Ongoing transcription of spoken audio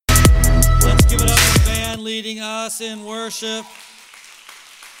leading us in worship.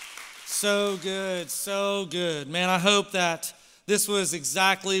 So good, so good. Man, I hope that this was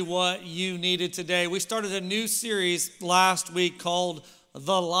exactly what you needed today. We started a new series last week called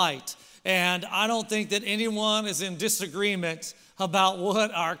The Light. And I don't think that anyone is in disagreement about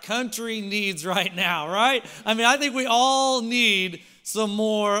what our country needs right now, right? I mean, I think we all need some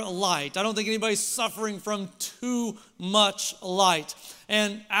more light. I don't think anybody's suffering from too much light.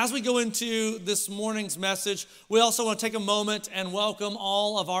 And as we go into this morning's message, we also want to take a moment and welcome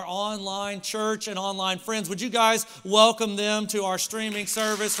all of our online church and online friends. Would you guys welcome them to our streaming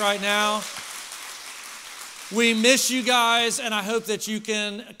service right now? We miss you guys, and I hope that you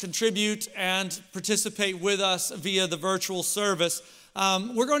can contribute and participate with us via the virtual service.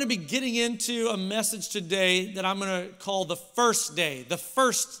 We're going to be getting into a message today that I'm going to call the first day.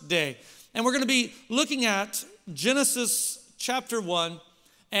 And we're going to be looking at Genesis chapter 1,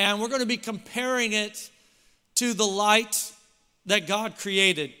 and we're going to be comparing it to the light that God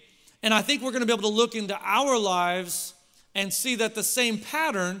created. And I think we're going to be able to look into our lives and see that the same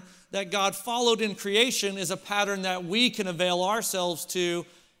pattern that God followed in creation is a pattern that we can avail ourselves to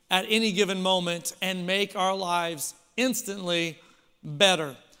at any given moment and make our lives instantly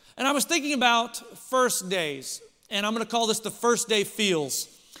better. And I was thinking about first days, and I'm going to call this the first day feels.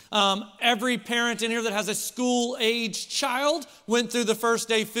 Every parent in here that has a school-age child went through the first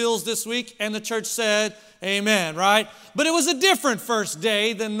day feels this week, and the church said, amen, right? But it was a different first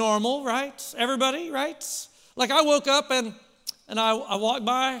day than normal, right? Everybody, right? Like I woke up and I walked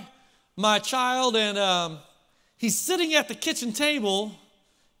by my child, and he's sitting at the kitchen table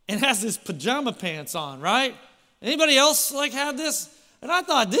and has his pajama pants on, right? Anybody else like had this? And I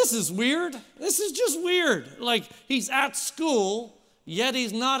thought, this is weird. This is just weird. Like he's at school, yet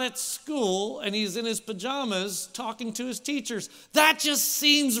he's not at school, and he's in his pajamas talking to his teachers. That just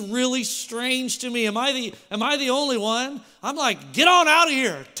seems really strange to me. Am I the only one? I'm like, get on out of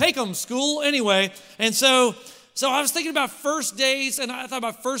here. Take them, school, anyway. And so I was thinking about first days, and I thought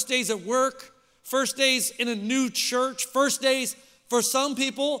about first days at work, first days in a new church, first days for some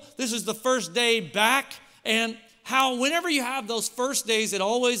people, this is the first day back, and how whenever you have those first days, it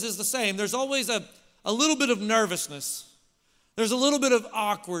always is the same. There's always a little bit of nervousness. There's a little bit of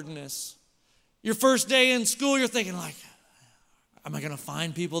awkwardness. Your first day in school, you're thinking like, am I going to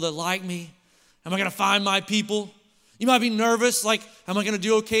find people that like me? Am I going to find my people? You might be nervous, like, am I going to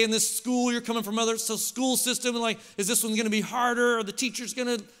do okay in this school? You're coming from other school system, and like, is this one going to be harder? Or the teacher's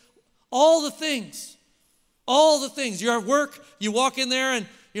going to, all the things. You're at work, you walk in there, and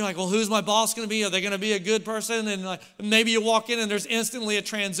you're like, well, who's my boss going to be? Are they going to be a good person? And like, maybe you walk in, and there's instantly a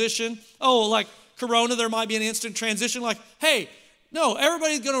transition. Oh, like Corona, there might be an instant transition, like, hey, no,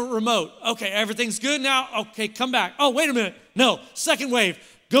 everybody's going to remote. Okay, everything's good now. Okay, come back. Oh, wait a minute. No, second wave,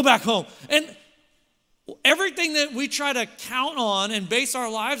 go back home. And everything that we try to count on and base our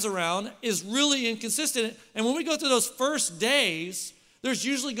lives around is really inconsistent. And when we go through those first days, there's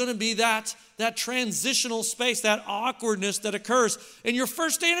usually going to be that transitional space, that awkwardness that occurs in your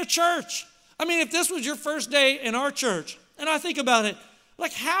first day in a church. I mean, if this was your first day in our church, and I think about it,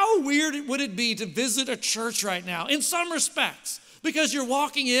 like how weird would it be to visit a church right now in some respects? Because you're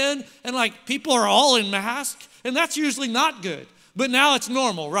walking in and like people are all in masks, and that's usually not good. But now it's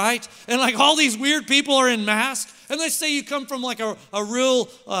normal, right? And like all these weird people are in masks. And they say you come from like a real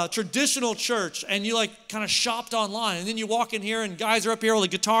traditional church and you like kind of shopped online. And then you walk in here and guys are up here with the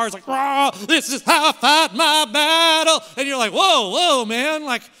guitars like, rah, this is how I fight my battle. And you're like, whoa, man.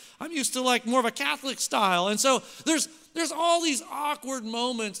 Like I'm used to like more of a Catholic style. And so there's all these awkward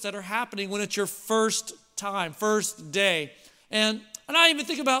moments that are happening when it's your first time, first day. And I even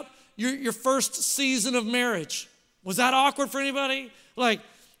think about your first season of marriage. Was that awkward for anybody? Like,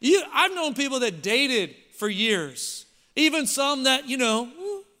 I've known people that dated for years. Even some that,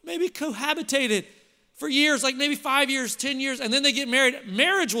 maybe cohabitated for years, like maybe 5 years, 10 years, and then they get married.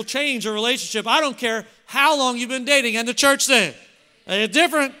 Marriage will change a relationship. I don't care how long you've been dating. And the church said, it's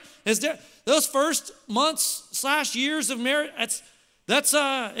different. Those first months / years of marriage,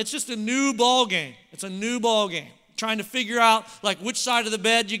 it's just a new ball game. It's a new ball game. Trying to figure out like which side of the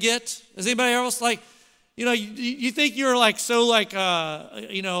bed you get. Is anybody else like, you think you're like so like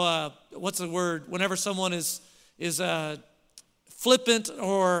what's the word? Whenever someone is flippant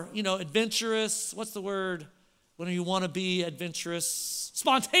or adventurous, what's the word? When you want to be adventurous,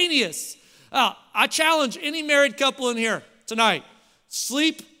 spontaneous. I challenge any married couple in here tonight: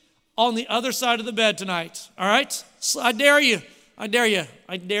 sleep on the other side of the bed tonight. All right? I dare you.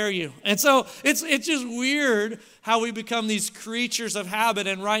 And so it's just weird how we become these creatures of habit.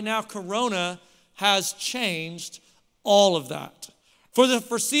 And right now, Corona has changed all of that. For the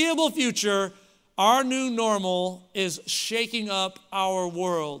foreseeable future, our new normal is shaking up our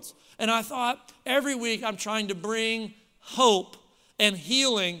world. And I thought every week I'm trying to bring hope and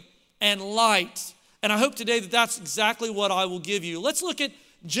healing and light. And I hope today that that's exactly what I will give you. Let's look at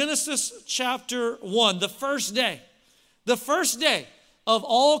Genesis chapter 1, the first day. The first day of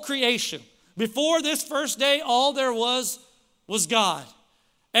all creation. Before this first day, all there was God.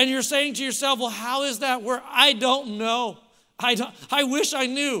 And you're saying to yourself, well, how is that? I don't know. I wish I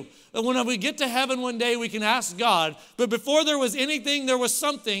knew. That when we get to heaven one day, we can ask God. But before there was anything, there was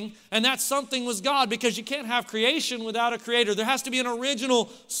something, and that something was God, because you can't have creation without a creator. There has to be an original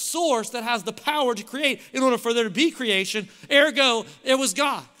source that has the power to create in order for there to be creation. Ergo, it was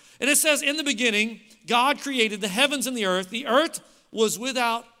God. And it says, in the beginning, God created the heavens and the earth. The earth was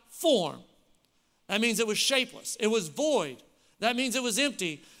without form. That means it was shapeless. It was void. That means it was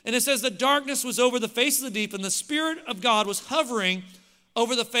empty. And it says the darkness was over the face of the deep, and the Spirit of God was hovering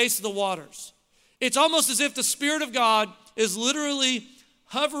over the face of the waters. It's almost as if the Spirit of God is literally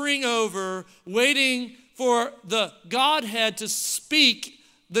hovering over, waiting for the Godhead to speak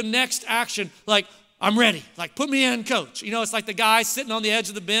the next action. Like, I'm ready. Like, put me in, coach. You know, it's like the guy sitting on the edge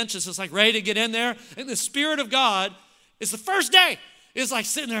of the bench is just like ready to get in there. And the Spirit of God is the first day. It's like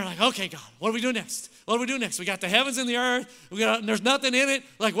sitting there like, okay, God, what do we do next? What do we do next? We got the heavens and the earth. There's nothing in it.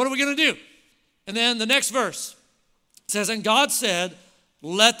 Like, what are we going to do? And then the next verse says, and God said,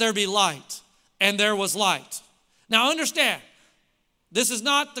 let there be light. And there was light. Now understand, this is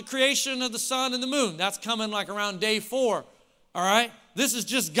not the creation of the sun and the moon. That's coming like around day 4. All right? This is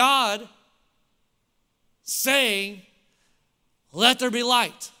just God saying, let there be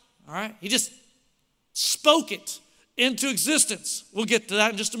light. All right? He just spoke it into existence. We'll get to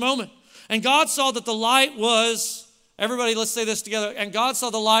that in just a moment. And God saw that the light was, everybody, let's say this together. And God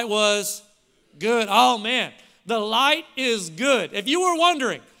saw the light was good. Oh, man. The light is good. If you were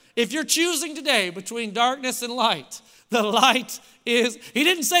wondering, if you're choosing today between darkness and light, the light is, he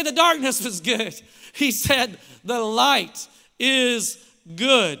didn't say the darkness was good. He said the light is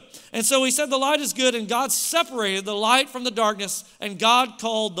good. And so he said the light is good, and God separated the light from the darkness, and God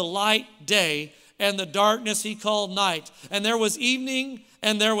called the light day, and the darkness he called night. And there was evening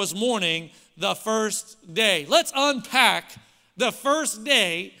and there was morning the first day. Let's unpack the first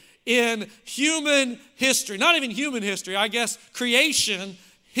day in human history. Not even human history, I guess creation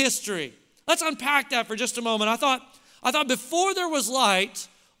history. Let's unpack that for just a moment. I thought before there was light,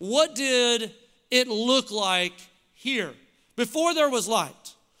 what did it look like here? Before there was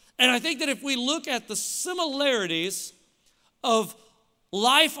light. And I think that if we look at the similarities of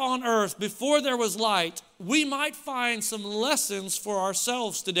life on earth before there was light, we might find some lessons for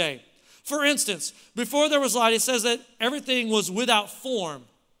ourselves today. For instance, before there was light, it says that everything was without form.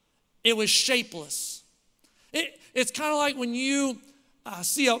 It was shapeless. It's kind of like when you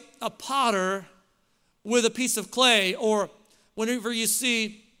see a potter with a piece of clay, or whenever you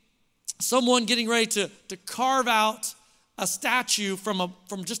see someone getting ready to carve out a statue from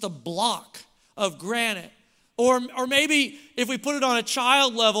just a block of granite. Or maybe if we put it on a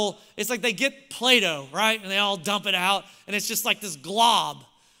child level, it's like they get Play-Doh, right? And they all dump it out, and it's just like this glob.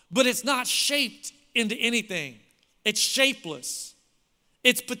 But it's not shaped into anything. It's shapeless.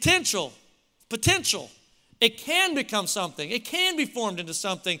 It's potential. It can become something. It can be formed into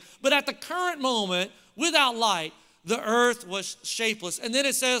something. But at the current moment, without light, the earth was shapeless. And then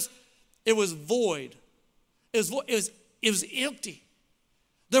it says it was void. It was empty.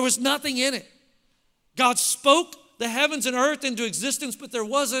 There was nothing in it. God spoke the heavens and earth into existence, but there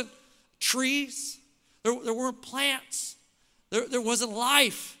wasn't trees. There weren't plants. There wasn't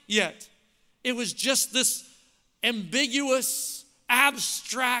life yet. It was just this ambiguous,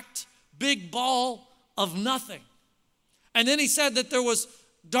 abstract, big ball of nothing. And then he said that there was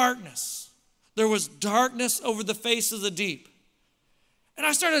darkness. There was darkness over the face of the deep. And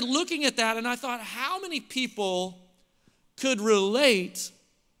I started looking at that, and I thought, how many people could relate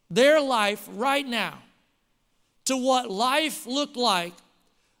their life right now to what life looked like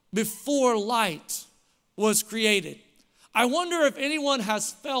before light was created? I wonder if anyone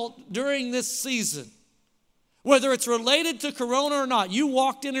has felt during this season, whether it's related to Corona or not, you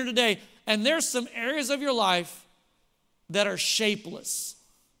walked in here today and there's some areas of your life that are shapeless.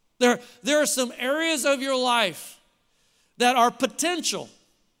 There are some areas of your life that are potential,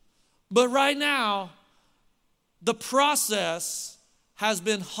 but right now, the process has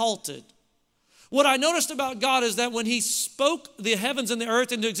been halted. What I noticed about God is that when he spoke the heavens and the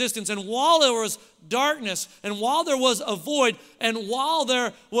earth into existence, and while there was darkness, and while there was a void, and while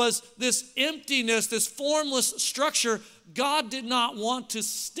there was this emptiness, this formless structure, God did not want to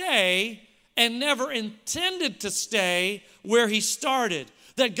stay and never intended to stay where he started.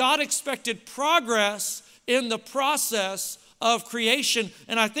 that God expected progress in the process of creation.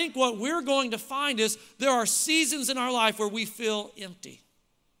 And I think what we're going to find is there are seasons in our life where we feel empty,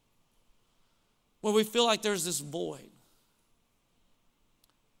 where we feel like there's this void.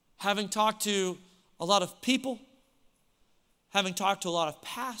 Having talked to a lot of people, having talked to a lot of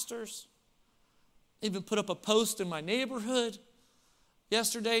pastors, even put up a post in my neighborhood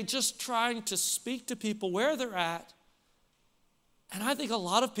yesterday, just trying to speak to people where they're at. And I think a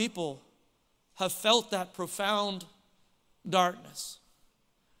lot of people have felt that profound darkness,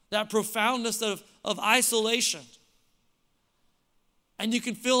 that profoundness of isolation. And you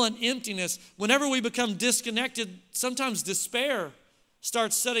can feel an emptiness. Whenever we become disconnected, sometimes despair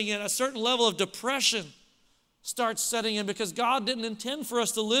starts setting in. A certain level of depression starts setting in because God didn't intend for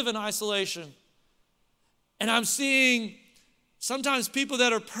us to live in isolation. And I'm seeing sometimes people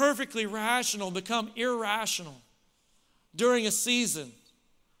that are perfectly rational become irrational during a season.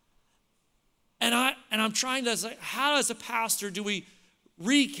 And I'm trying to say, how as a pastor do we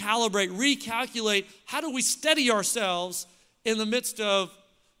recalculate, how do we steady ourselves in the midst of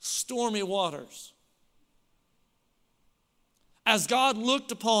stormy waters? As God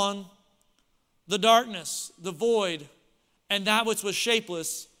looked upon the darkness, the void, and that which was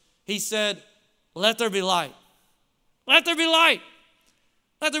shapeless, he said, let there be light. Let there be light.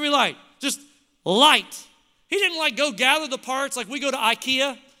 Let there be light. Just light. He didn't go gather the parts like we go to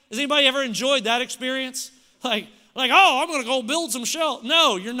IKEA. Has anybody ever enjoyed that experience? Like, oh, I'm going to go build some shelves.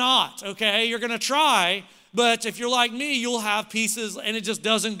 No, you're not, okay? You're going to try, but if you're like me, you'll have pieces and it just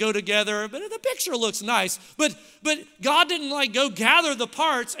doesn't go together, but the picture looks nice. But God didn't go gather the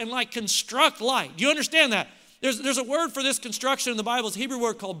parts and construct light. Do you understand that? There's a word for this construction in the Bible. It's a Hebrew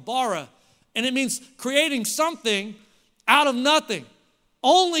word called bara, and it means creating something out of nothing.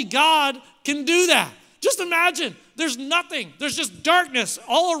 Only God can do that. Just imagine, there's nothing. There's just darkness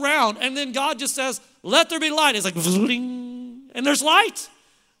all around, and then God just says, let there be light. It's like, and there's light.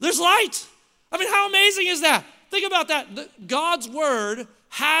 There's light. I mean, how amazing is that? Think about that. God's word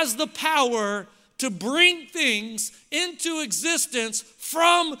has the power to bring things into existence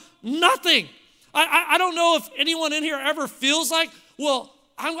from nothing. I don't know if anyone in here ever feels like, well,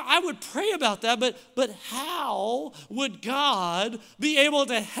 I would pray about that, but how would God be able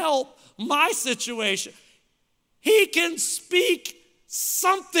to help my situation? He can speak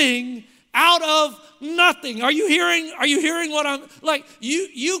something out of nothing. Are you hearing what I'm like?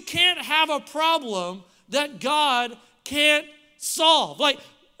 You can't have a problem that God can't solve. Like,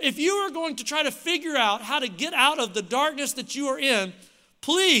 if you are going to try to figure out how to get out of the darkness that you are in,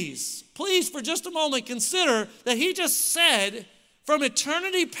 please for just a moment consider that he just said from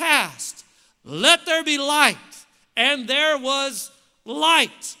eternity past, let there be light, and there was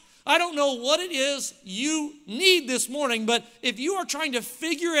light. I don't know what it is you need this morning, but if you are trying to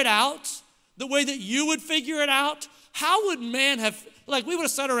figure it out the way that you would figure it out, how would man have, we would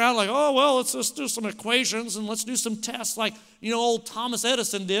have sat around oh, well, let's just do some equations and let's do some tests old Thomas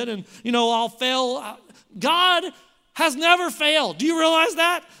Edison did, and, I'll fail. God has never failed. Do you realize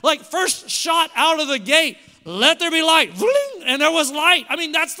that? First shot out of the gate, let there be light, and there was light. I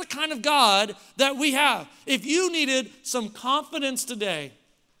mean, that's the kind of God that we have. If you needed some confidence today,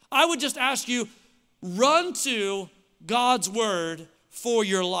 I would just ask you, run to God's word for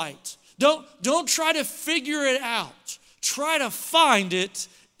your light. Don't try to figure it out. Try to find it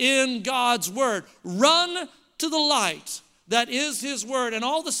in God's word. Run to the light that is his word, and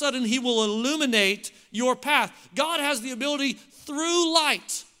all of a sudden he will illuminate your path. God has the ability through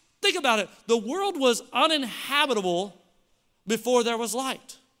light. Think about it. The world was uninhabitable before there was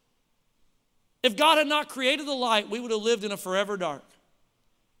light. If God had not created the light, we would have lived in a forever dark.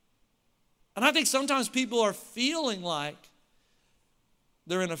 And I think sometimes people are feeling like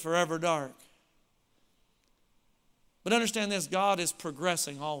they're in a forever dark. But understand this, God is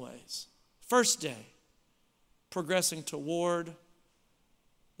progressing always. First day, progressing toward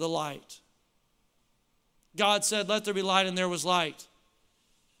the light. God said, let there be light, and there was light.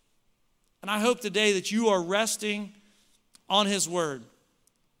 And I hope today that you are resting on his word,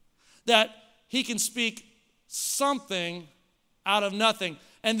 that he can speak something out of nothing.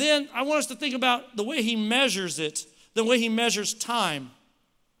 And then I want us to think about the way he measures it, the way he measures time.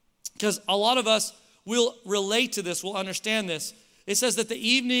 Because a lot of us will relate to this, will understand this. It says that the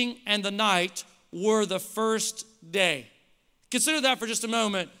evening and the night were the first day. Consider that for just a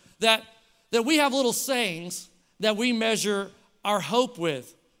moment, that we have little sayings that we measure our hope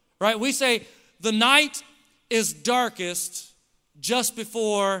with, right? We say the night is darkest just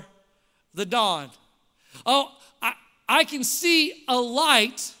before the dawn. Oh, I can see a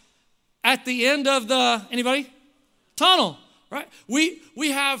light at the end of the, anybody? Tunnel. right?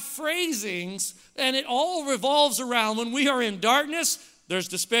 We have phrasings, and it all revolves around when we are in darkness, there's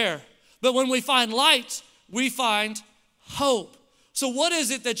despair. But when we find light, we find hope. So what is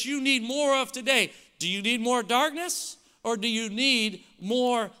it that you need more of today? Do you need more darkness, or do you need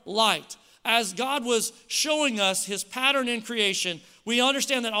more light? As God was showing us his pattern in creation, we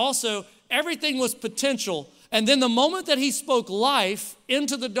understand that also everything was potential. And then the moment that he spoke life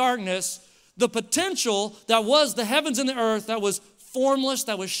into the darkness, the potential that was the heavens and the earth, that was formless,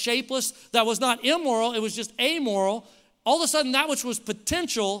 that was shapeless, that was not immoral, it was just amoral, all of a sudden that which was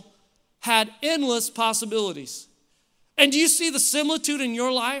potential had endless possibilities. And do you see the similitude in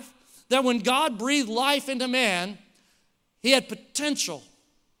your life? That when God breathed life into man, he had potential.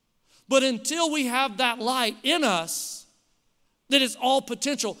 But until we have that light in us, that is all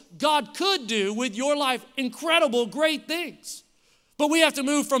potential. God could do with your life incredible, great things. But we have to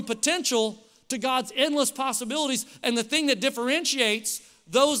move from potential to God's endless possibilities. And the thing that differentiates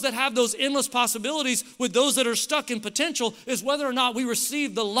those that have those endless possibilities with those that are stuck in potential is whether or not we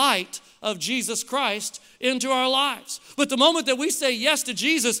receive the light of Jesus Christ into our lives. But the moment that we say yes to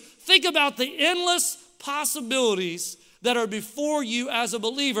Jesus, think about the endless possibilities that are before you as a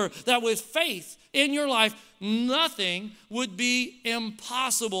believer, that with faith in your life, nothing would be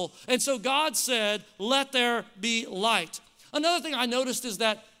impossible. And so God said, let there be light. Another thing I noticed is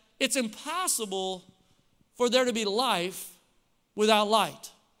that it's impossible for there to be life without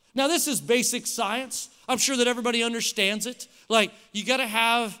light. Now, this is basic science. I'm sure that everybody understands it. Like, you got to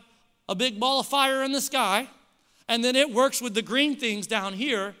have a big ball of fire in the sky, and then it works with the green things down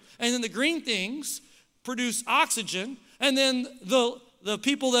here, and then the green things produce oxygen, and then the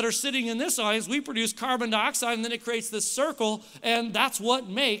people that are sitting in this audience, we produce carbon dioxide, and then it creates this circle, and that's what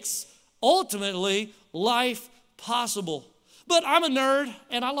makes, ultimately, life possible. But I'm a nerd,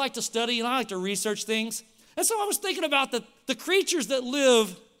 and I like to study, and I like to research things. And so I was thinking about the creatures that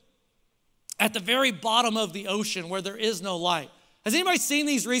live at the very bottom of the ocean where there is no light. Has anybody seen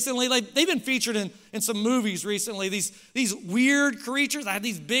these recently? Like, they've been featured in some movies recently, these weird creatures that have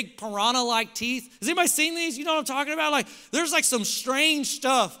these big piranha-like teeth. Has anybody seen these? You know what I'm talking about? Like, there's like some strange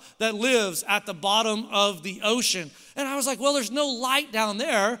stuff that lives at the bottom of the ocean. And I was like, well, there's no light down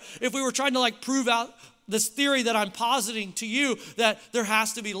there. If we were trying to like prove out this theory that I'm positing to you that there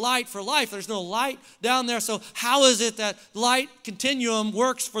has to be light for life. There's no light down there. So how is it that light continuum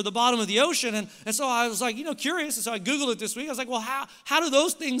works for the bottom of the ocean? And so I was like, curious. And so I Googled it this week. I was like, well, how do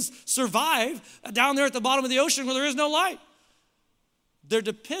those things survive down there at the bottom of the ocean where there is no light? They're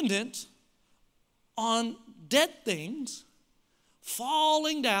dependent on dead things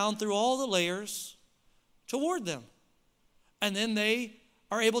falling down through all the layers toward them. And then they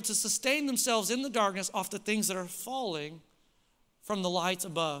are able to sustain themselves in the darkness off the things that are falling from the lights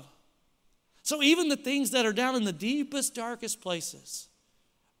above. So even the things that are down in the deepest, darkest places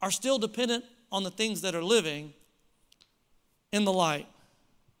are still dependent on the things that are living in the light.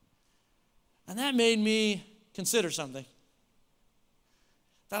 And that made me consider something.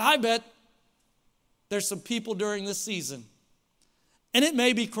 That I bet there's some people during this season, and it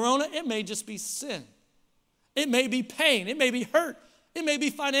may be corona, it may just be sin. It may be pain, it may be hurt. It may be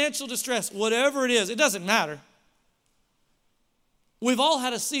financial distress, whatever it is, it doesn't matter. We've all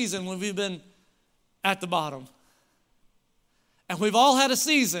had a season when we've been at the bottom. And we've all had a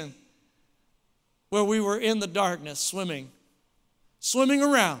season where we were in the darkness, swimming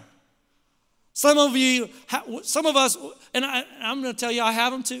around. Some of us, and I'm going to tell you, I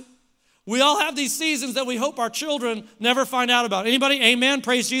have them too. We all have these seasons that we hope our children never find out about. Anybody? Amen.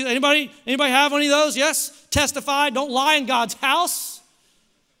 Praise Jesus. Anybody have any of those? Yes? Testify. Don't lie in God's house.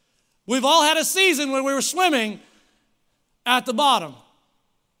 We've all had a season when we were swimming at the bottom.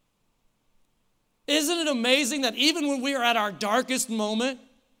 Isn't it amazing that even when we are at our darkest moment,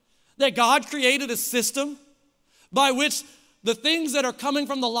 that God created a system by which the things that are coming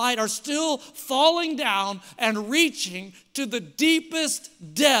from the light are still falling down and reaching to the deepest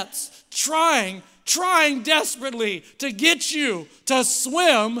depths, trying desperately to get you to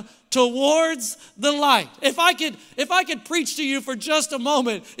swim towards the light. If I could preach to you for just a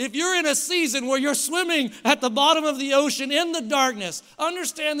moment, if you're in a season where you're swimming at the bottom of the ocean in the darkness,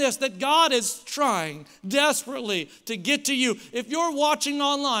 understand this, that God is trying desperately to get to you. If you're watching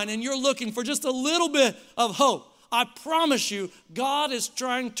online and you're looking for just a little bit of hope, I promise you, God is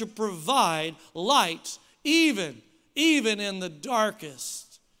trying to provide light even in the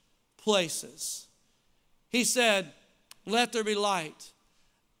darkest places. He said, let there be light.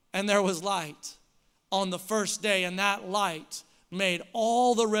 And there was light on the first day, and that light made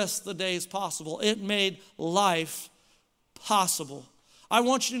all the rest of the days possible. It made life possible. I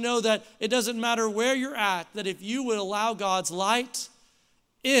want you to know that it doesn't matter where you're at, that if you would allow God's light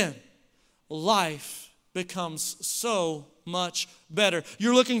in, life becomes so much better.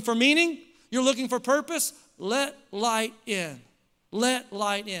 You're looking for meaning? You're looking for purpose? Let light in. Let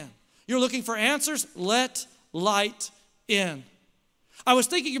light in. You're looking for answers? Let light in. I was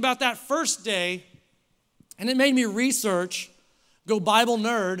thinking about that first day, and it made me research, go Bible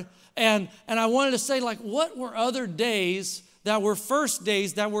nerd, and I wanted to say, like, what were other days that were first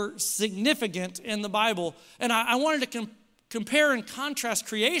days that were significant in the Bible? And I wanted to compare and contrast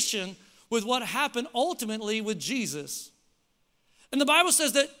creation with what happened ultimately with Jesus. And the Bible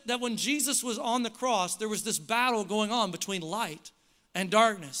says that when Jesus was on the cross, there was this battle going on between light and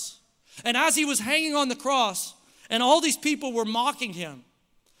darkness. And as he was hanging on the cross, and all these people were mocking him,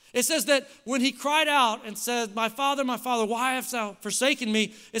 it says that when he cried out and said, my Father, why hast thou forsaken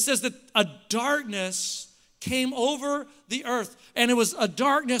me? It says that a darkness came over the earth, and it was a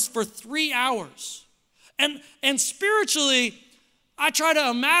darkness for 3 hours. And spiritually, I try to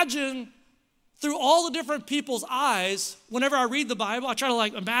imagine through all the different people's eyes, whenever I read the Bible, I try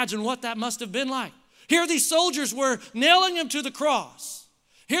to imagine what that must have been like. Here these soldiers were nailing him to the cross.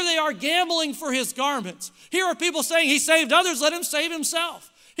 Here they are gambling for his garments. Here are people saying he saved others, let him save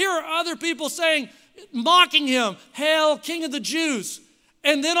himself. Here are other people saying, mocking him, hail, King of the Jews.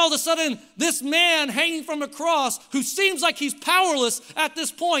 And then all of a sudden, this man hanging from a cross, who seems like he's powerless at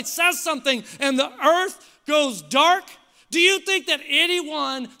this point, says something, and the earth goes dark. Do you think that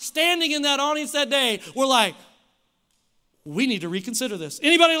anyone standing in that audience that day were like, we need to reconsider this?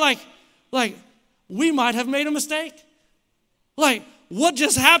 Anybody like, we might have made a mistake? Like, what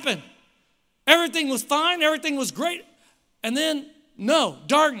just happened? Everything was fine, everything was great. And then, no,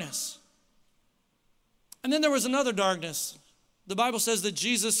 darkness. And then there was another darkness. The Bible says that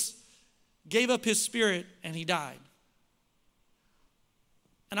Jesus gave up his spirit and he died.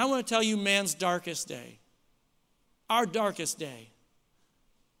 And I want to tell you man's darkest day, our darkest day.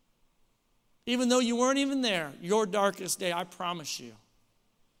 Even though you weren't even there, your darkest day, I promise you,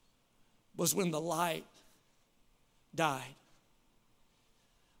 was when the light died.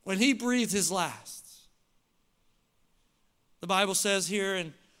 When he breathed his last. The Bible says here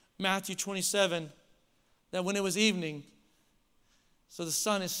in Matthew 27 that when it was evening, so the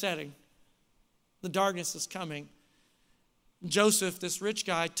sun is setting, the darkness is coming, Joseph, this rich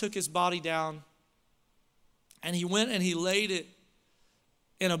guy, took his body down and he went and he laid it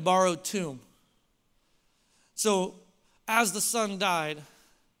in a borrowed tomb. So as the sun died,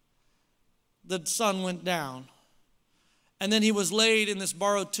 the sun went down. And then he was laid in this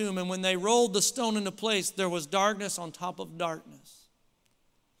borrowed tomb. And when they rolled the stone into place, there was darkness on top of darkness.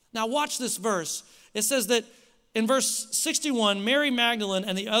 Now watch this verse. It says that in verse 61, Mary Magdalene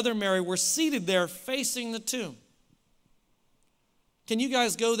and the other Mary were seated there facing the tomb. Can you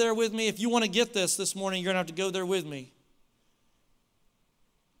guys go there with me? If you want to get this morning, you're going to have to go there with me.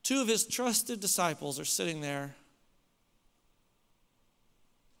 2 of his trusted disciples are sitting there.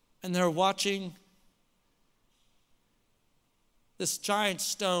 And they're watching this giant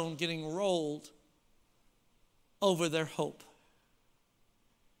stone getting rolled over their hope.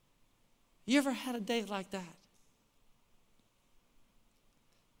 You ever had a day like that?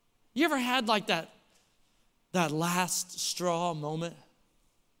 You ever had like that last straw moment?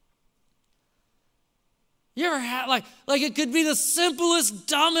 You ever had like it could be the simplest,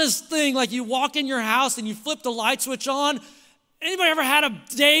 dumbest thing, like you walk in your house and you flip the light switch on. Anybody ever had a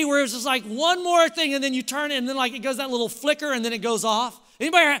day where it's just like one more thing and then you turn it and then like it goes that little flicker and then it goes off?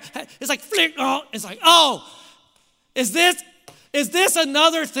 Anybody it's like flick, oh, it's like, oh, is this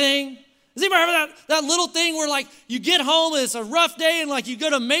another thing? Does anybody have that little thing where like you get home and it's a rough day and like you go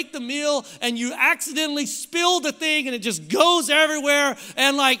to make the meal and you accidentally spill the thing and it just goes everywhere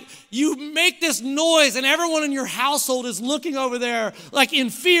and like you make this noise and everyone in your household is looking over there like in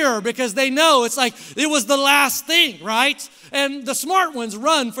fear because they know it's like it was the last thing, right? And the smart ones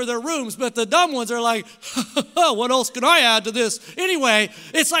run for their rooms, but the dumb ones are like, what else can I add to this? Anyway,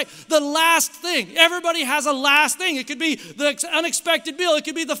 it's like the last thing. Everybody has a last thing. It could be the unexpected bill. It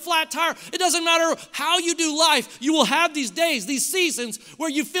could be the flat tire. It doesn't matter how you do life. You will have these days, these seasons where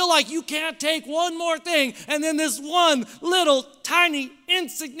you feel like you can't take one more thing. And then this one little tiny,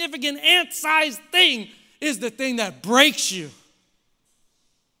 insignificant, ant-sized thing is the thing that breaks you.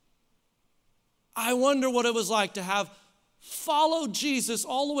 I wonder what it was like to have followed Jesus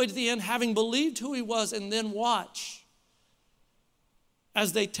all the way to the end, having believed who he was, and then watch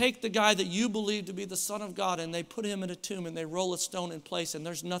as they take the guy that you believe to be the Son of God and they put him in a tomb and they roll a stone in place and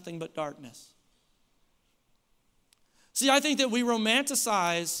there's nothing but darkness. See, I think that we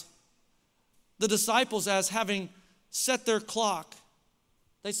romanticize the disciples as having set their clock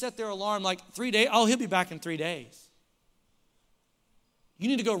They set their alarm like 3 days. Oh, he'll be back in 3 days. You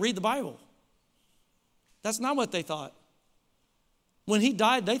need to go read the Bible. That's not what they thought. When he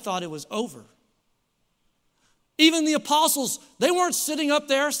died, they thought it was over. Even the apostles, they weren't sitting up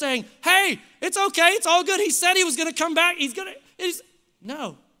there saying, hey, it's okay, it's all good. He said he was going to come back.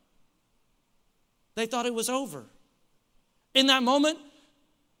 No. They thought it was over. In that moment,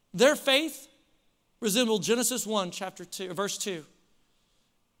 their faith resembled Genesis 1, chapter 2, verse 2.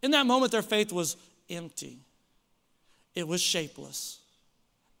 In that moment, their faith was empty. It was shapeless.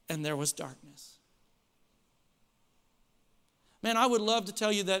 And there was darkness. Man, I would love to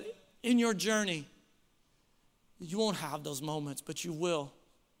tell you that in your journey, you won't have those moments, but you will.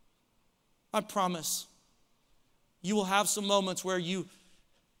 I promise. You will have some moments where you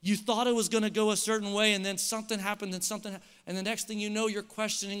thought it was going to go a certain way, and then something happened, and the next thing you know, you're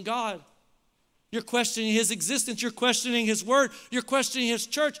questioning God. You're questioning his existence. You're questioning his word. You're questioning his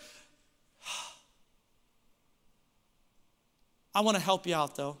church. I want to help you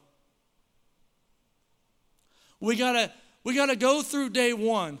out, though. We gotta go through day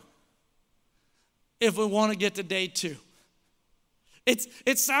 1 if we want to get to day 2.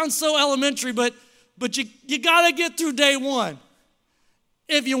 It sounds so elementary, but you got to get through day 1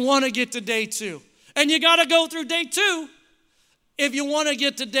 if you want to get to day 2. And you got to go through day 2 if you want to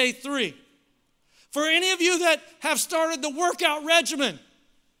get to day 3. For any of you that have started the workout regimen,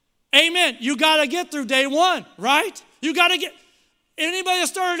 amen, you got to get through day 1, right? Anybody that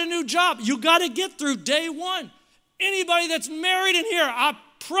started a new job, you got to get through day 1. Anybody that's married in here, I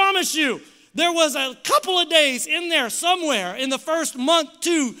promise you, there was a couple of days in there somewhere in the first month,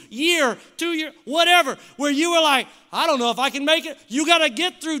 2 year, whatever, where you were like, I don't know if I can make it. You got to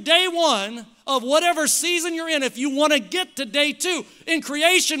get through day 1 of whatever season you're in if you want to get to day 2. In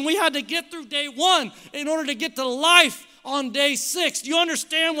creation, we had to get through day 1 in order to get to life on day 6. Do you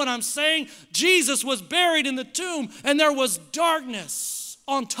understand what I'm saying? Jesus was buried in the tomb, and there was darkness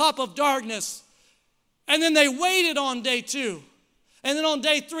on top of darkness. And then they waited on day 2. And then on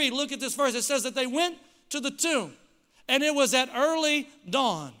day 3, look at this verse. It says that they went to the tomb, and it was at early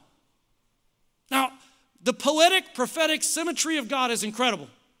dawn. Now, the poetic, prophetic symmetry of God is incredible.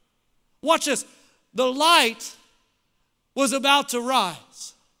 Watch this. The light was about to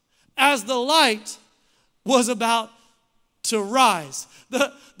rise. As the light was about to rise.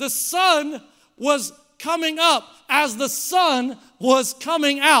 The sun was coming up as the sun was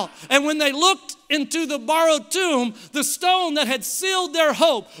coming out. And when they looked into the borrowed tomb, the stone that had sealed their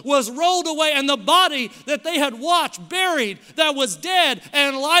hope was rolled away, and the body that they had watched buried, that was dead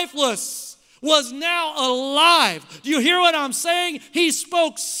and lifeless, was now alive. Do you hear what I'm saying? He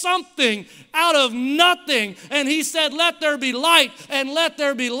spoke something out of nothing, and he said, let there be light, and let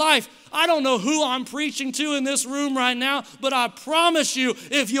there be life. I don't know who I'm preaching to in this room right now, but I promise you,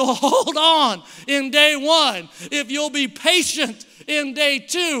 if you'll hold on in day 1, if you'll be patient in day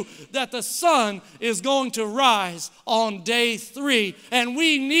 2, that the sun is going to rise on day 3. And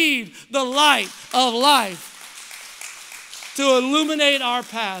we need the light of life to illuminate our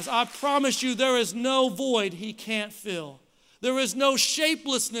paths. I promise you, there is no void he can't fill. There is no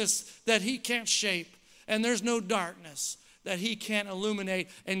shapelessness that he can't shape. And there's no darkness that he can't illuminate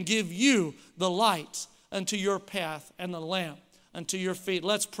and give you the light unto your path and the lamp unto your feet.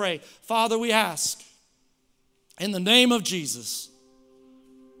 Let's pray. Father, we ask in the name of Jesus,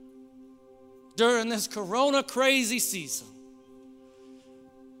 during this corona crazy season,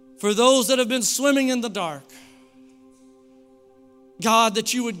 for those that have been swimming in the dark, God,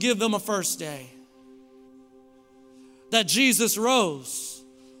 that you would give them a first day. That Jesus rose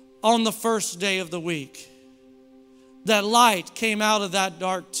on the first day of the week. That light came out of that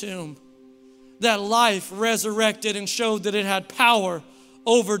dark tomb. That life resurrected and showed that it had power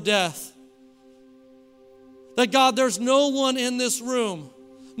over death. That God, there's no one in this room,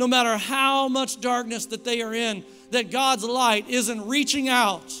 no matter how much darkness that they are in, that God's light isn't reaching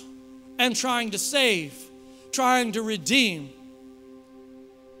out and trying to save, trying to redeem,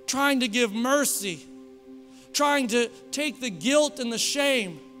 trying to give mercy, trying to take the guilt and the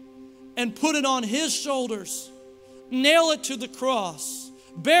shame and put it on his shoulders, nail it to the cross,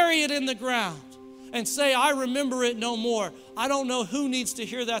 bury it in the ground, and say, I remember it no more. I don't know who needs to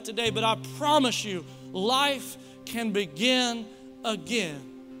hear that today, but I promise you, life can begin again.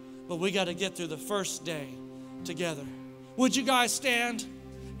 But we got to get through the first day together. Would you guys stand?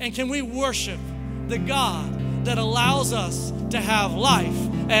 And can we worship the God that allows us to have life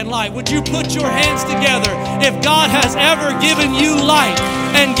and light? Would you put your hands together if God has ever given you light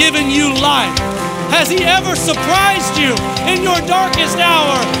and given you life? Has he ever surprised you in your darkest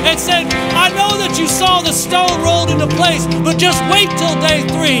hour and said, I know that you saw the stone rolled into place, but just wait till day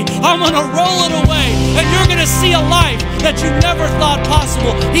 3. I'm going to roll it away, and you're going to see a life that you never thought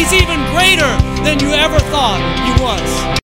possible. He's even greater than you ever thought he was.